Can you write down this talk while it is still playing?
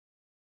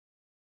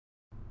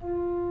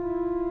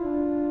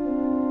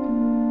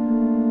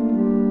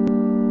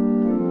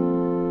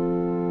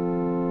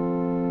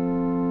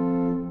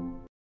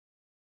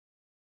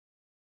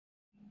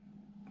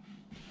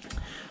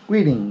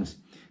Greetings.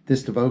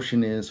 This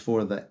devotion is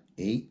for the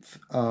 8th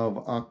of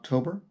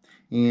October,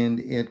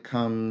 and it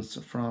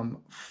comes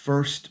from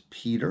 1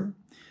 Peter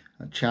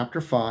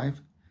chapter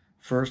 5,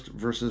 first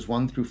verses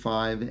 1 through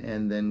 5,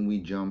 and then we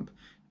jump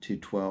to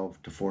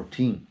 12 to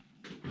 14.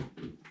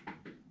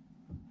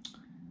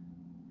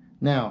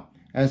 Now,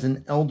 as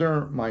an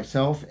elder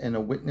myself and a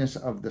witness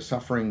of the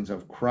sufferings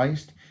of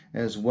Christ,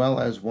 as well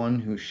as one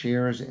who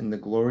shares in the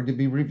glory to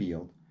be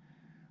revealed,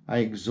 I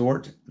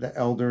exhort the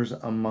elders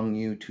among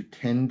you to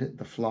tend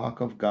the flock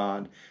of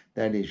God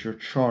that is your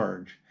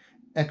charge,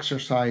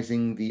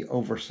 exercising the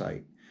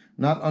oversight,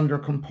 not under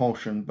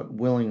compulsion, but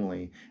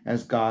willingly,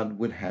 as God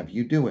would have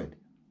you do it,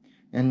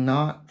 and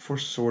not for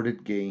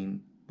sordid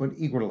gain, but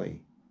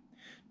eagerly.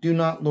 Do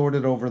not lord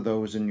it over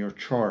those in your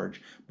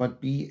charge, but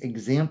be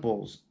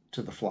examples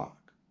to the flock.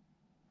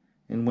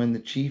 And when the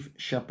chief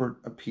shepherd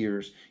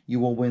appears, you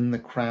will win the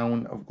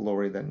crown of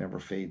glory that never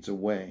fades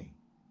away.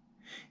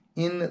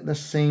 In the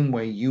same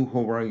way, you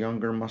who are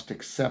younger must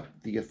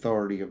accept the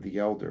authority of the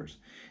elders,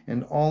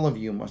 and all of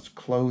you must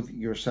clothe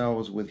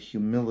yourselves with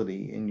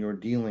humility in your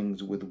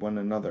dealings with one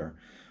another,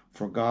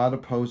 for God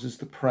opposes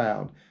the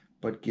proud,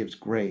 but gives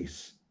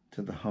grace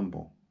to the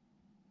humble.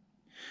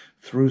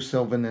 Through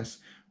Silvanus,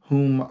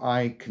 whom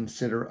I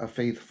consider a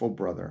faithful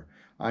brother,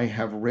 I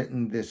have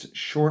written this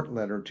short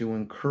letter to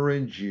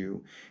encourage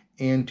you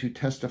and to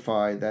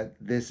testify that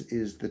this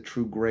is the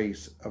true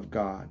grace of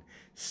God.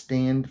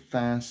 Stand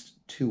fast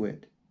to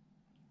it.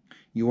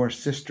 Your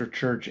sister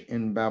church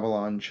in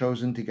Babylon,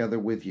 chosen together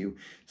with you,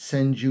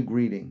 sends you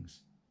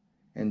greetings,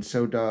 and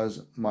so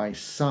does my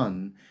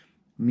son,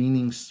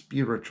 meaning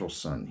spiritual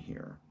son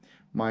here,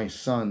 my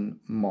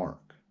son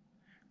Mark.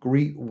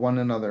 Greet one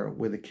another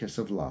with a kiss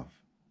of love.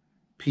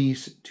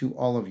 Peace to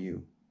all of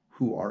you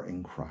who are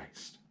in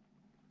Christ.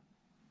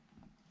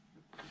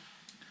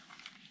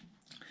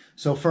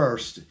 So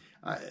first,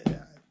 I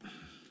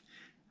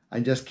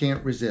just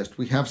can't resist.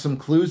 We have some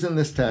clues in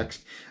this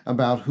text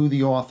about who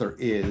the author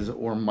is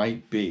or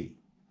might be.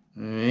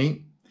 All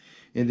right?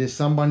 It is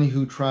somebody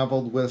who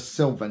traveled with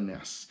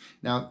Silvanus.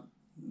 Now,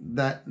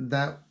 that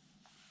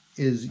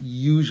is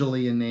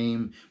usually a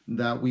name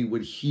that we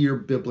would hear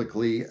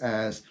biblically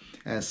as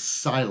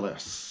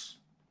Silas.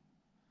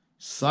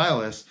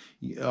 Silas,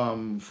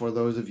 for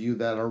those of you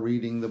that are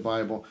reading the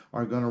Bible,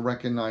 are going to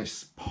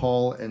recognize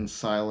Paul and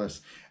Silas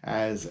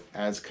as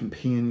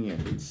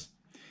companions.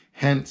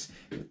 Hence,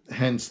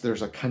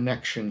 there's a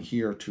connection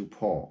here to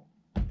Paul.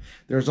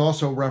 There's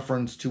also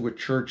reference to a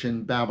church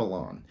in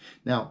Babylon.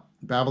 Now,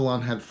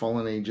 Babylon had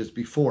fallen ages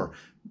before.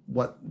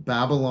 What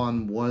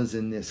Babylon was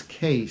in this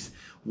case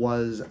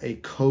was a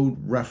code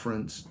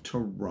reference to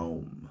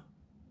Rome.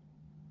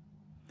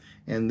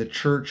 And the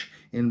church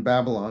in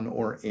Babylon,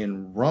 or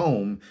in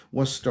Rome,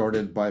 was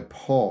started by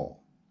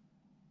Paul.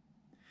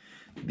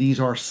 These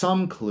are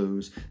some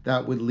clues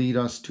that would lead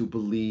us to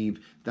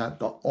believe that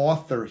the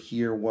author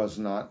here was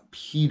not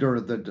Peter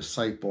the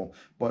disciple,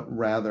 but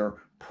rather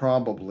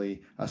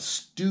probably a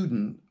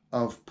student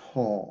of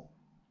Paul.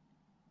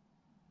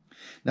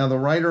 Now, the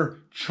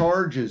writer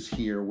charges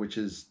here, which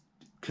is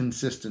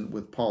consistent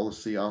with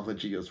Paul's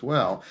theology as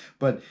well,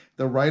 but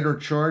the writer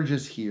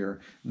charges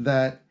here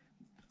that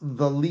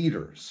the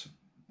leaders,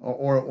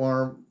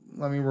 or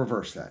let me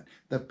reverse that.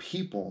 The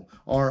people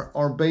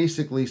are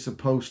basically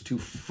supposed to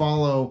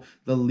follow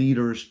the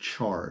leader's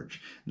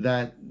charge.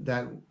 That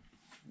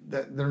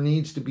there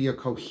needs to be a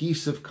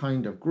cohesive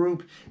kind of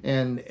group,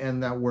 and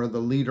that where the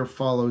leader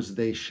follows,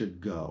 they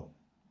should go.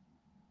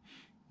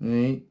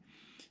 Right?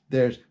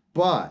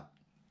 But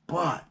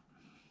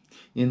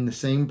in the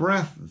same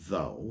breath,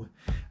 though,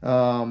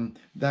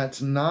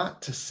 that's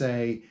not to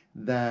say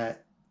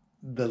that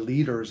the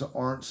leaders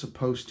aren't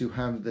supposed to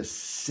have the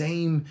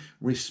same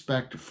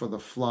respect for the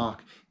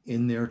flock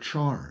in their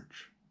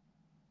charge.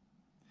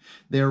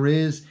 There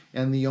is,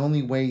 and the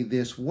only way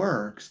this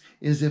works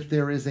is if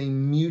there is a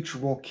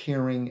mutual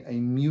caring, a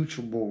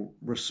mutual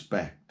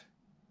respect.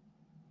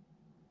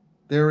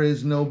 There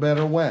is no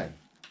better way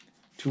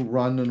to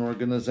run an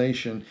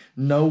organization,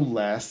 no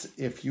less,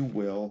 if you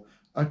will,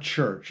 a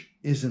church,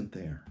 isn't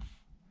there?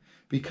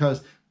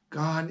 Because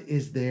God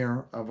is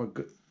there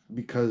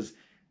because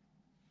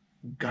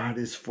God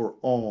is for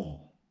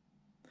all.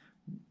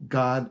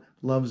 God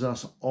loves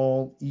us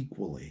all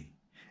equally.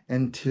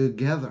 And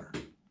together,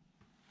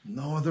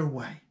 no other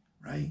way,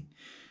 right?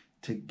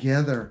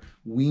 Together,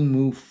 we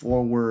move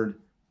forward,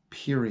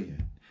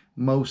 period.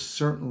 Most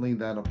certainly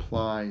that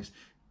applies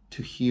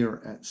to here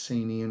at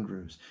St.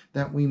 Andrews,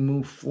 that we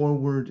move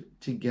forward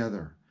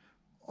together,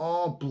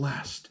 all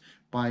blessed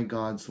by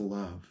God's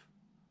love,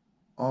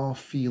 all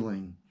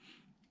feeling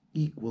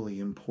equally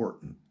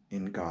important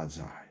in God's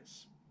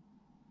eyes.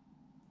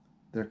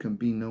 There can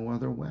be no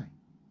other way,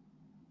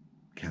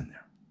 can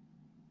there?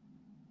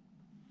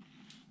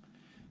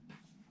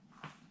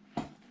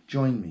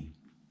 Join me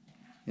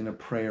in a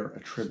prayer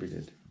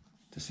attributed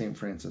to St.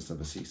 Francis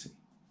of Assisi.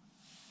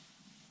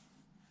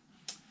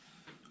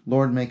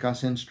 Lord, make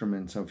us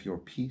instruments of your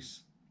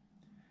peace.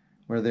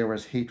 Where there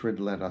is hatred,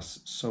 let us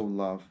sow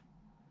love.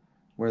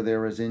 Where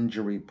there is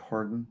injury,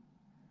 pardon.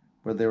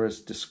 Where there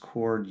is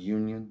discord,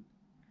 union.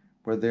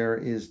 Where there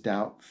is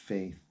doubt,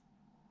 faith.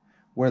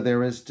 Where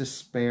there is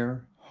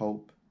despair,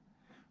 hope.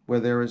 Where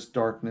there is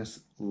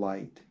darkness,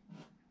 light.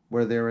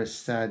 Where there is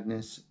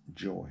sadness,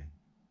 joy.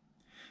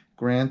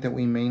 Grant that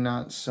we may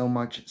not so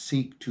much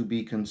seek to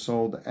be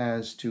consoled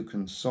as to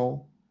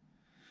console,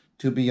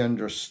 to be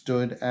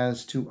understood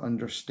as to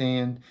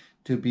understand,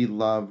 to be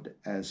loved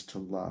as to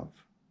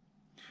love.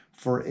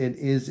 For it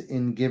is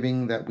in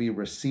giving that we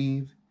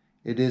receive,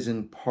 it is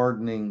in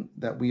pardoning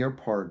that we are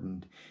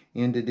pardoned,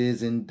 and it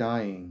is in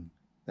dying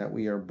that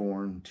we are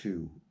born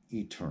to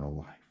eternal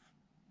life.